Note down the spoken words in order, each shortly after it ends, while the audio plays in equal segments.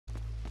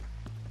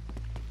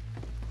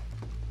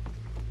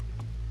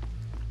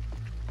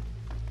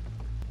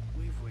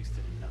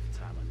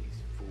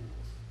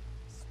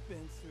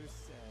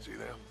See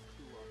them?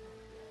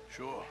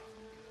 Sure.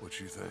 What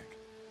you think?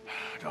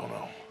 I don't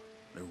know.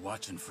 They're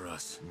watching for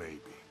us.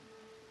 Maybe.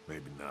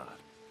 Maybe not.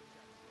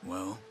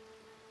 Well,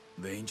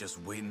 they ain't just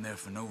waiting there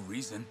for no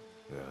reason.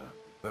 Yeah,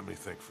 let me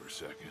think for a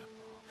second.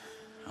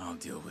 I'll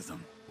deal with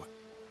them. What?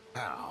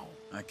 How?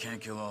 I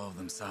can't kill all of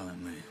them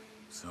silently,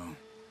 so...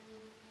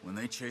 when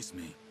they chase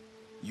me,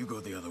 you go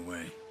the other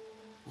way.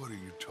 What are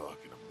you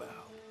talking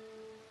about?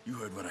 You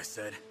heard what I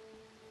said.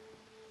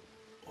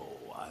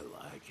 Oh, I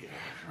like it.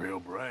 Real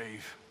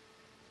brave.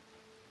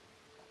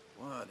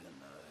 What in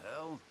the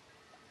hell?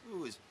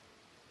 Who is...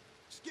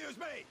 Excuse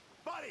me!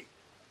 Buddy!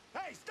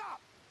 Hey,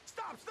 stop!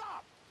 Stop,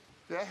 stop!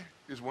 That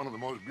is one of the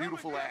most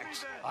beautiful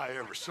acts I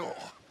ever saw.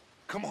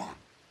 Come on.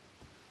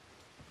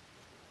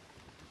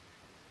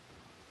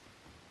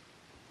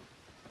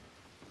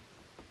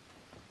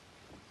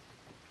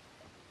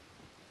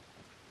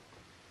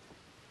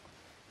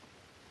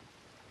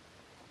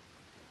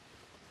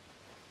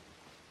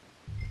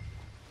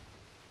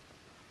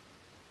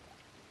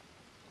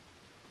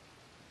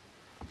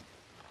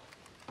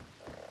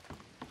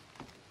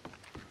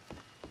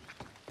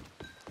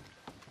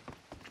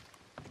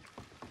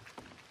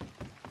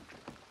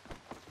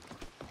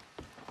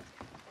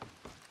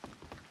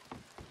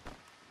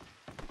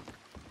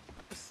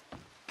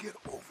 Get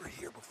over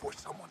here before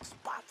someone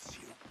spots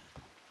you.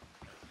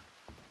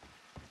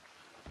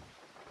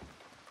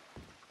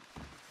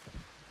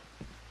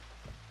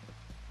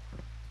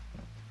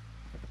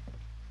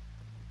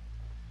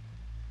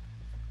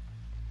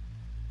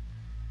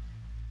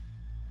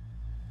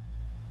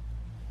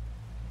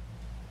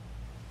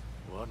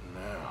 What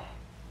now?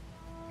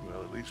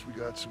 Well, at least we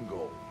got some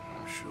gold,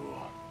 I'm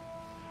sure.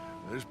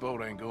 This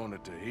boat ain't going to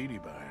Tahiti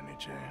by any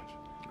chance.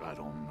 I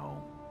don't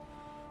know.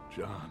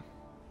 John,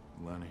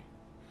 Lenny,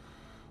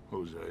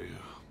 Hosea,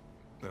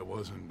 that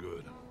wasn't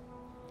good.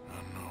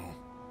 I know.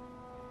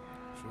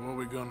 So what are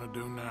we gonna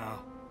do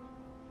now?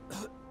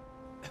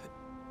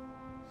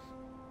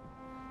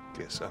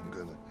 Guess I'm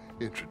gonna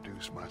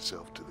introduce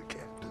myself to the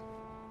captain.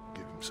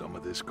 Give him some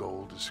of this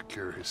gold to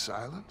secure his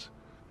silence,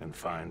 and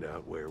find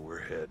out where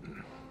we're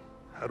heading.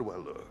 How do I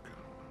look?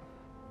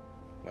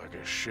 Like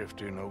a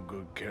shifty,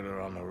 no-good killer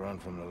on the run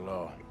from the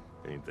law.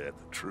 Ain't that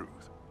the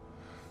truth?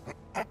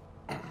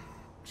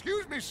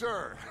 Excuse me,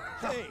 sir.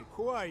 Hey,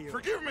 who are you?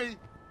 Forgive me,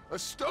 a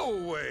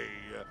stowaway.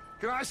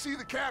 Can I see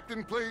the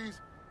captain,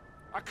 please?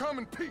 I come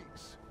in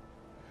peace.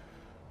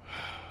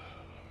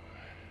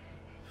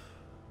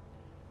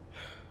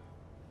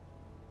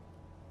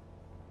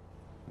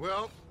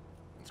 Well,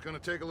 it's gonna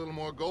take a little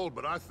more gold,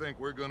 but I think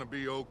we're gonna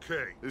be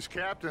okay. This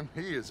captain,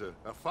 he is a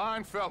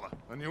fine fella,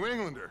 a New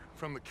Englander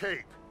from the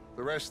Cape.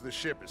 The rest of the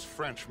ship is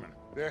Frenchmen.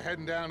 They're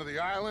heading down to the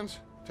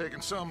islands,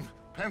 taking some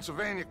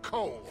Pennsylvania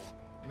coal.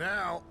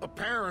 Now,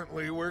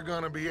 apparently, we're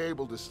gonna be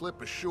able to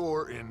slip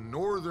ashore in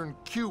northern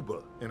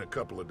Cuba in a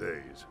couple of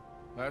days.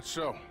 That's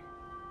so.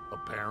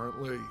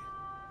 Apparently.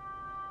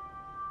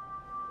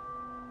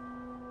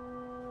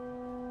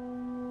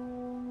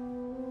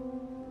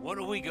 What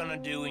are we gonna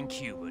do in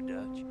Cuba,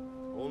 Dutch?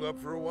 Hold up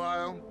for a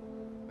while,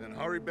 then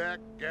hurry back,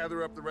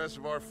 gather up the rest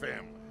of our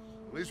families.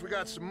 At least we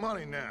got some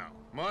money now.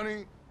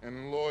 Money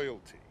and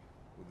loyalty.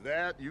 With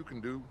that, you can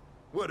do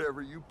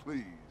whatever you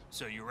please.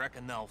 So you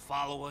reckon they'll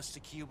follow us to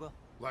Cuba?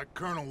 Like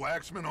Colonel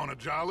Waxman on a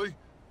jolly?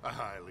 I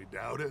highly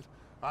doubt it.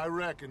 I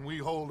reckon we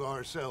hold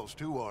ourselves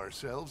to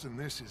ourselves, and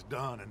this is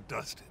done and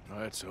dusted.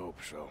 Let's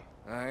hope so.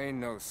 I ain't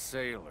no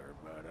sailor,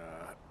 but,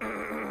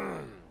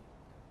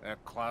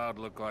 that cloud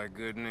look like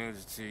good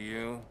news to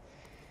you?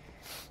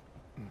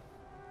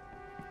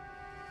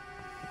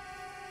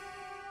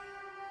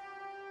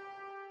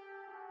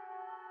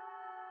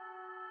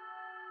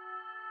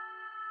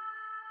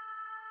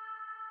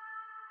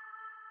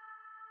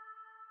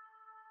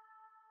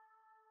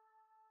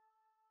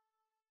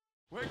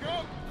 Wake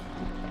up!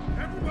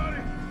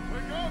 Everybody!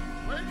 Wake up!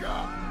 Wake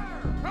up!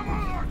 Come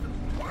on, Arthur!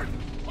 Arthur!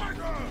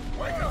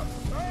 Wake up!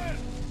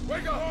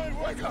 Wake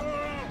up! Wake up!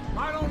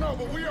 I don't know,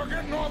 but we are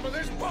getting off of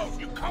this boat!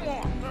 You come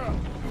on!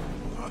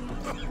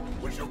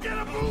 Would you get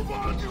a move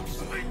on, you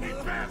sleepy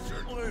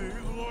bastard? Please,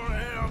 you go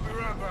ahead, I'll be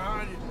right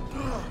behind you.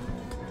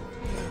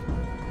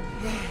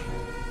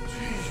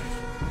 Jesus.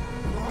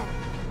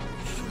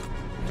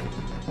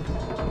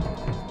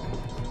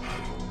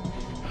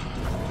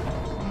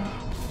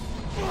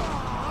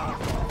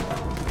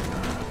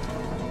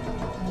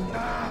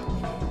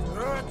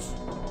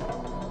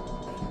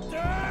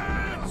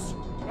 Dance!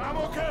 I'm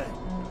okay.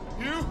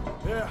 You?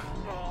 Yeah.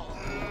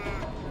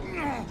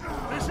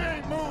 This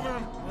ain't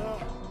moving.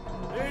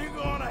 Yeah, you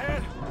go on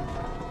ahead.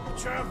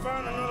 Try and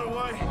find another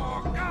way.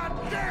 Oh, God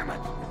damn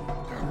it!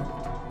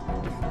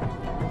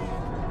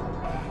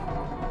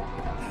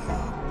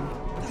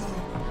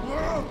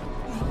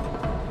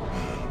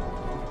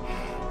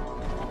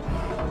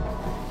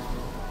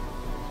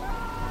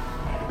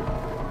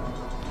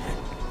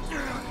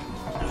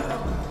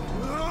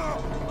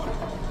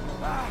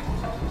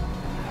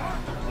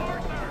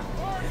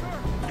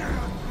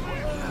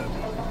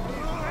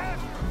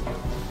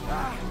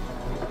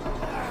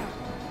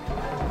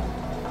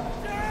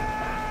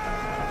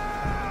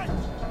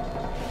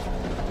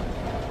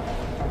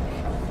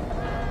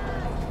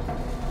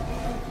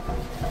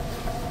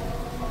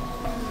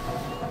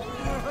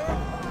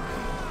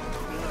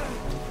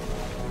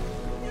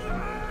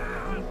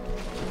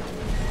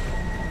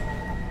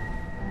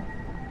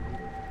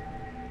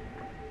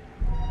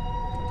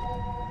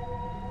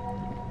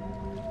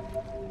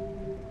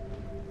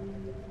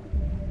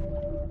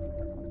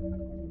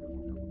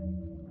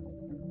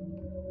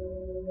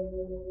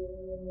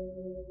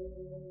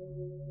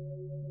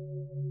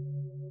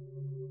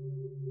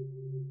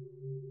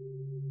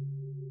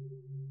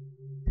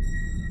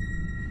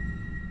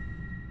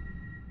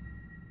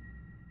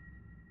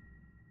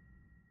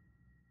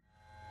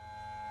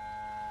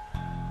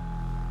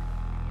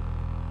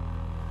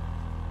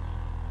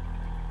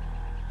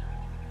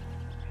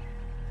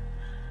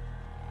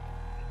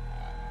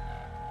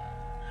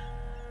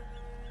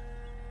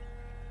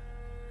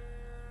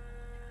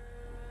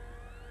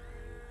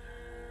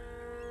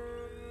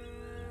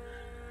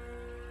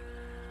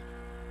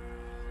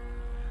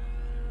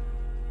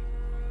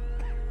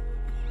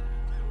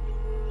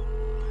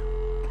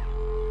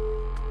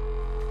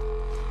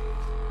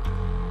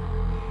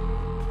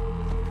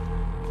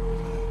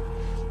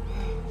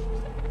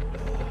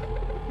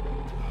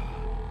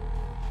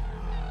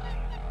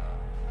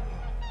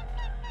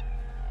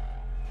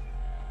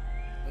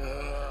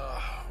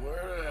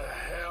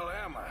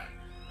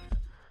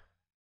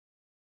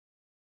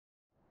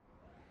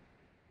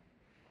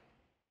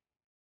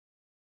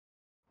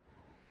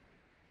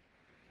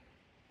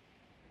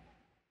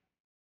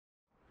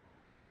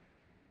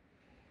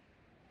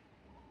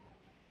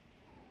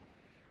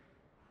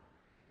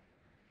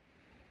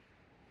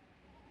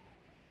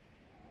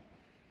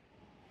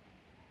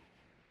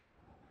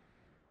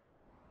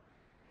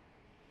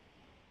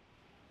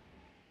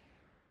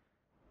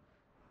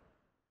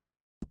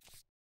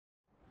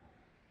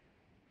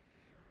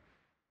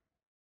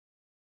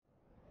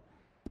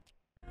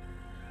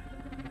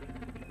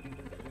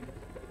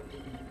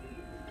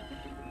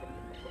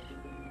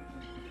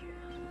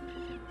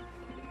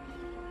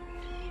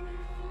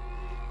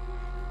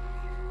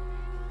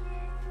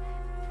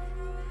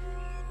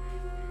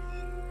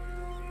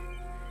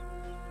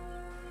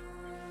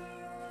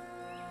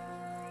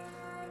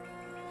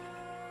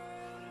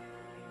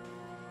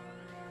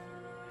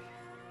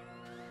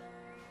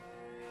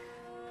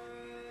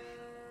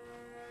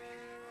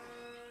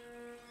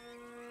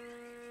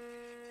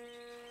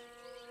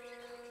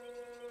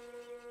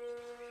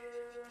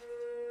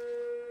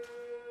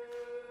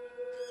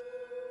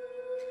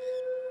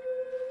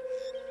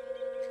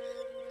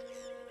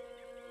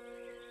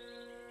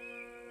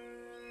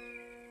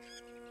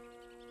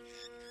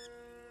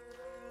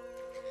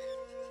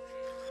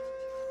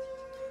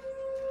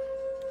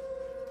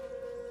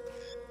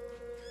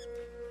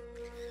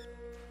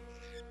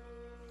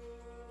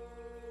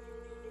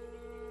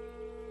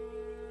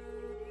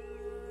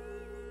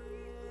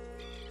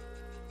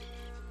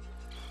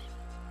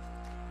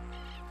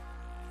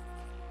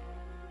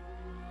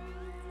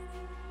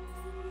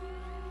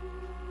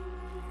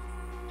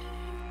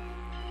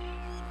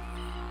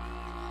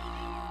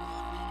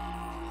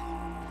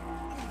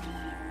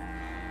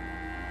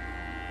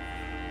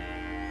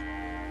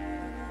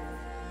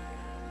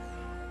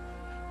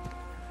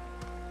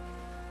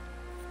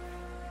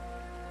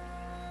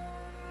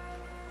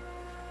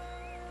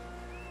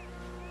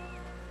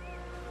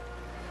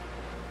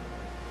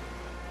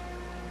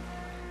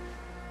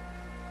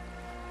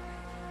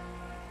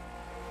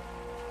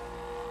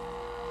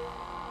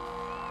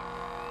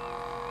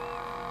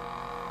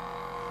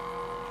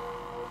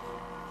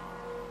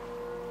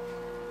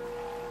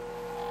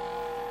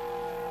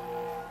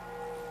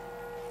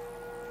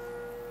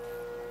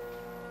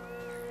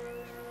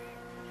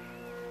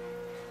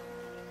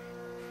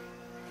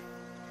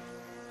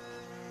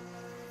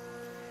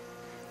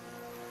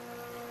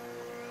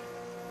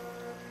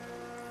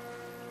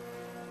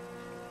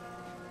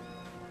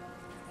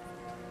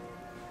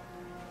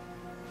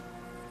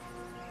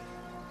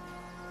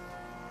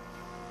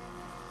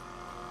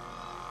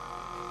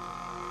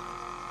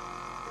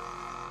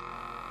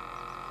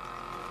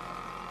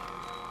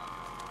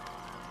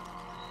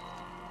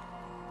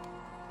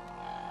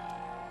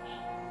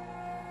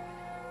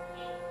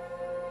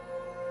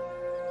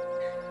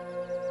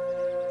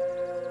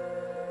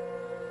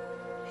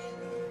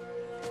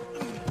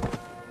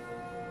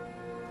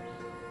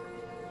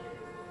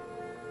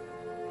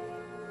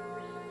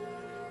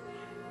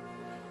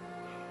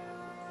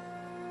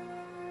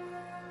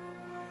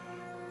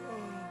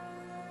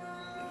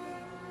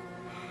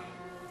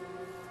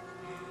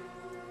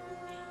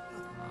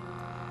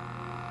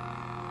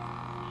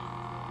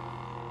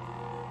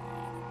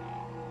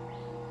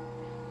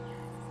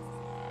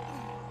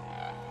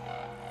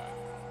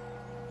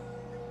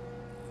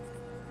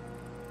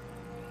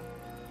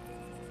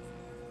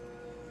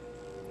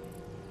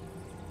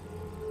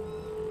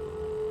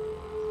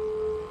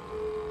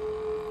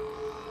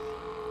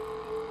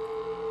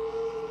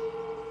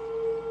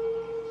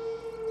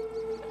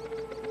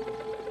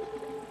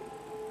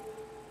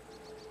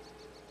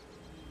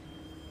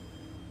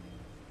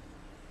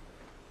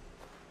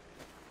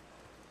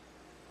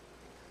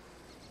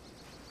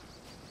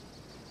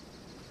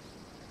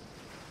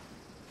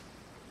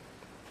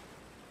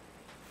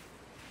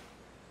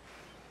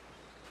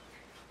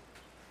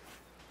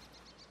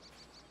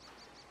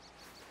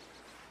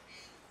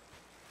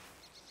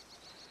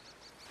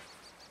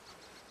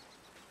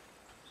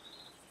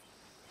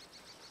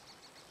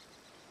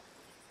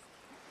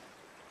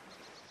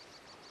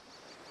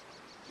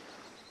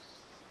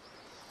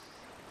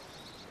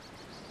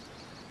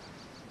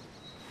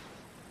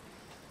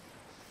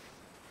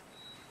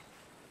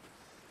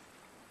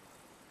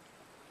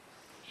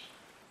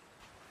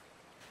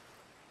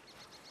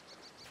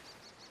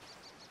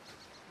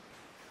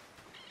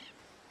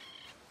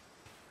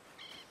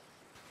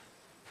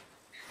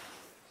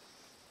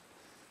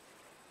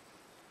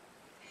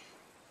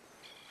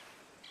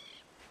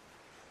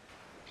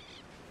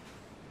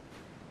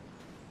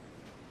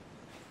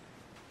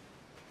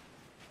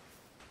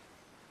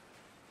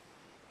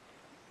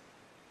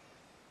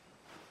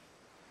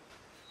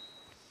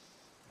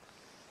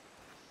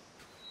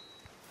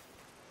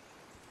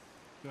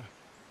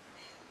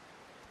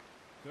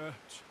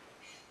 Dutch.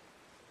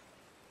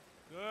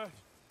 Dutch.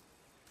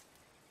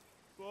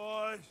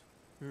 Boys.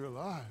 You're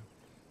alive.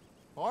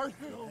 Art?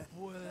 No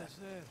puede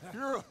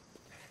ser.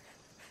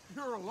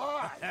 You're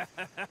alive.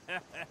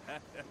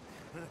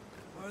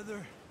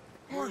 Arthur,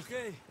 you Arthur,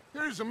 okay?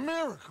 it is a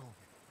miracle.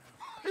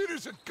 It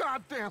is a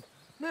goddamn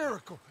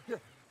miracle. Here,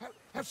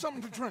 have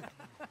something to drink.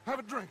 Have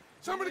a drink.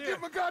 Somebody give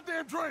him a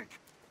goddamn drink.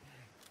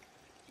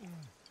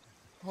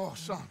 Oh,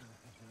 son.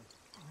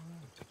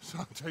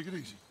 Son, take it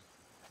easy.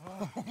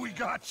 We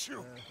got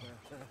you.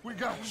 We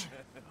got you.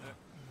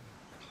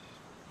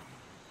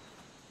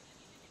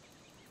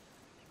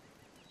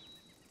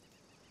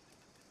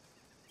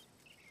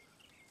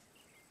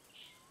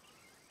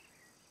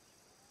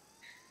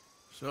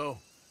 So,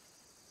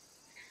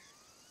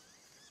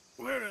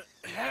 where the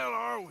hell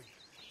are we?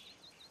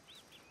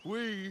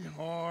 We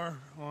are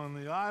on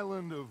the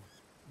island of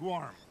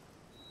Guam.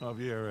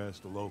 Javier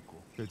asked a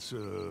local. It's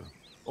a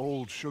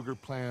old sugar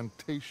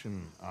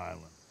plantation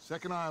island.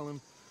 Second island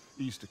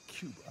east of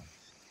Cuba.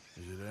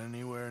 Is it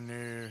anywhere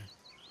near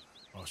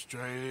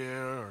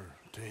Australia or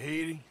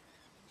Tahiti?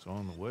 It's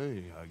on the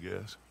way, I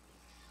guess.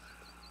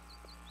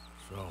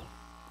 So,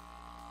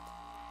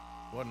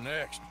 what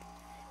next?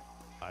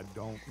 I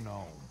don't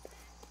know.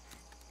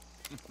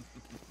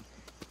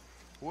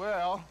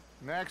 Well,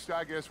 next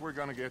I guess we're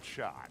gonna get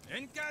shot.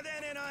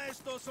 Encadenen a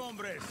estos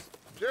hombres.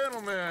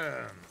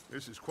 Gentlemen,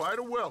 this is quite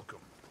a welcome.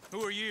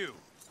 Who are you?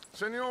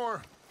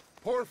 Senor,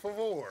 por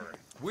favor,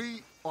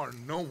 we are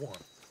no one.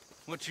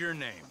 What's your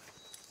name?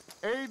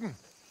 Aiden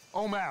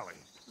O'Malley.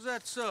 Is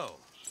that so?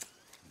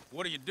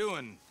 What are you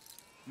doing,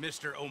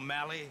 Mr.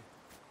 O'Malley?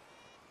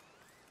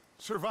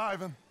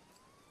 Surviving.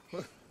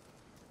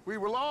 We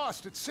were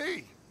lost at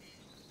sea,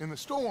 in the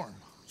storm.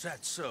 Is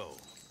that so?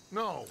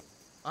 No,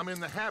 I'm in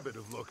the habit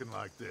of looking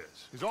like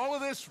this. Is all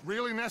of this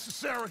really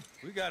necessary?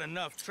 We got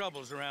enough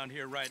troubles around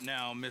here right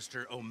now,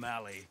 Mr.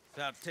 O'Malley,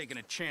 without taking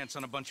a chance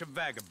on a bunch of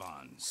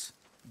vagabonds.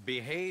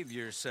 Behave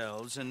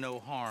yourselves and no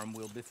harm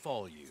will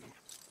befall you.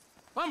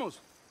 Vamos!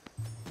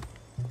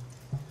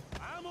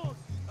 Vamos!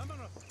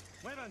 Vámonos!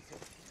 Muévanse!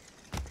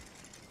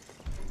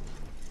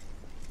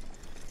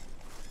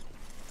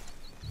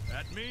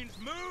 That means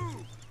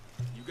move!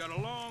 You got a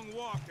long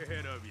walk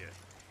ahead of you.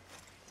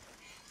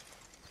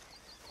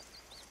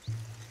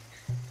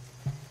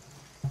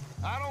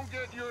 I don't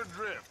get your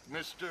drift,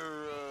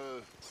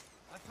 Mr.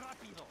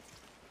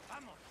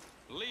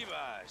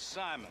 Levi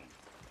Simon,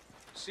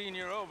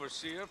 senior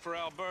overseer for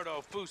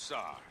Alberto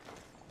Fusar.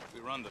 We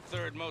run the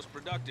third most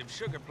productive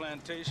sugar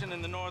plantation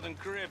in the Northern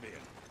Caribbean.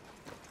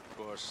 Of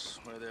course,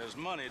 where there's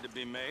money to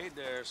be made,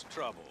 there's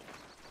trouble.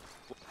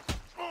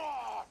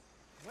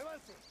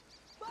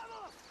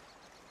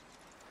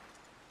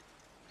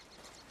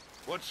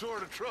 What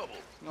sort of trouble?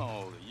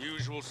 Oh, the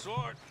usual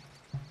sort.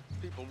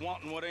 People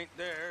wanting what ain't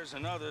theirs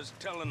and others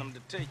telling them to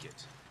take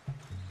it.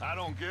 I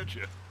don't get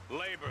you.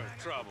 Labor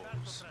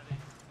troubles.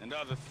 And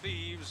other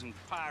thieves and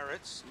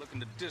pirates looking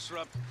to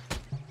disrupt...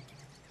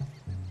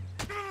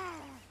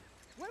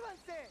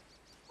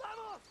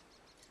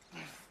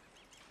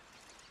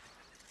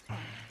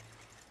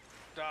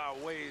 our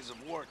ways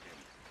of working.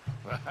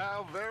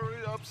 How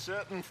very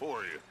upsetting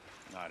for you.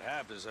 Not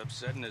half as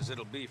upsetting as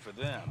it'll be for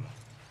them.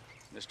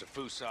 Mr.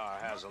 Fusar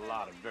has a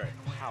lot of very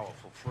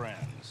powerful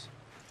friends.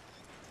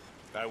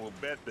 I will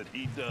bet that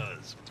he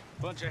does.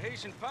 Bunch of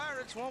Haitian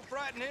pirates won't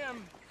frighten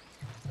him.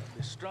 They'll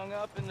be strung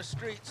up in the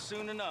streets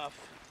soon enough.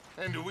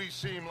 And do we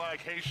seem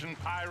like Haitian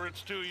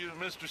pirates to you,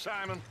 Mr.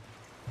 Simon?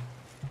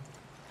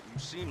 You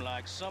seem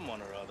like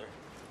someone or other.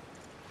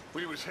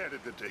 We was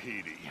headed to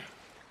Tahiti.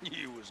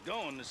 You was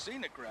going the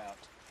scenic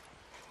route.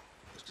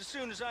 Just as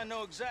soon as I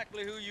know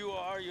exactly who you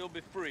are, you'll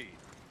be freed.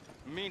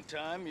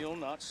 Meantime, you'll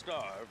not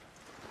starve.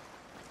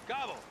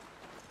 Cabo,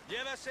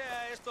 llévese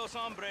a estos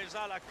hombres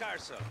a la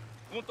cárcel,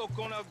 junto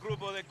con el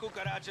grupo de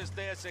cucarachas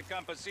de ese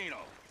campesino.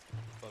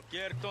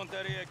 Cualquier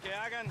tontería que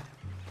hagan,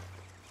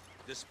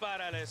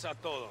 dispárales a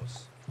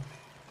todos.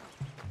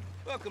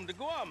 Welcome to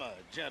Guam,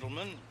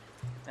 gentlemen.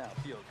 Now,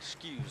 if you'll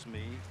excuse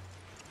me.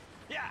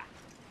 Yeah!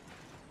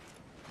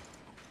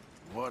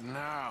 What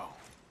now,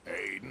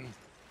 Aiden?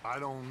 I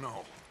don't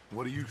know.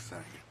 What do you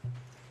think?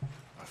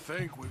 I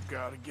think we've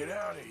got to get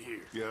out of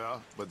here. Yeah,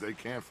 but they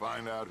can't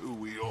find out who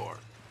we are.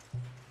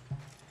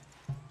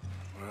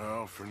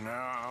 Well, for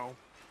now,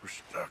 we're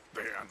stuck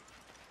then.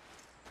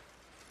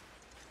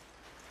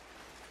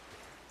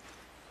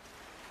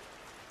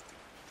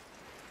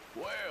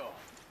 Well,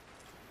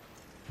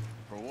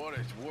 for what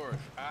it's worth,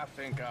 I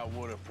think I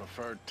would have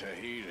preferred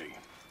Tahiti.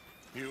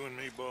 You and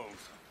me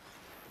both.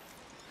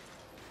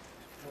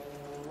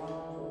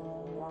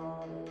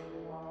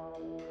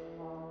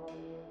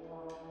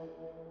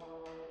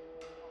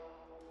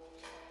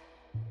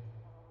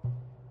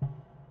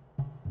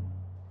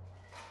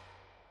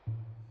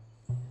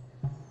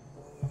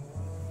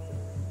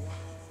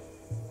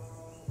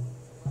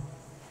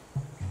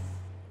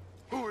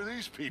 Who are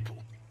these people?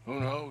 Who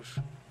knows?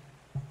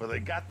 Well, they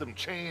got them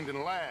chained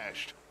and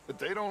lashed, but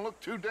they don't look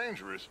too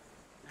dangerous.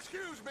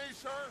 Excuse me,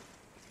 sir.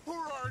 Who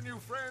are our new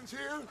friends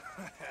here?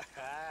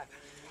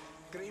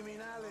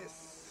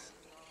 Criminales.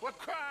 What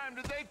crime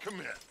did they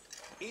commit?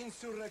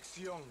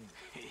 Insurrección.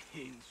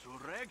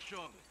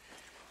 Insurrection.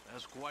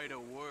 That's quite a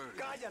word.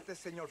 Cállate,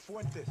 señor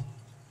Fuentes.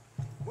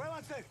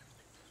 Muévanse.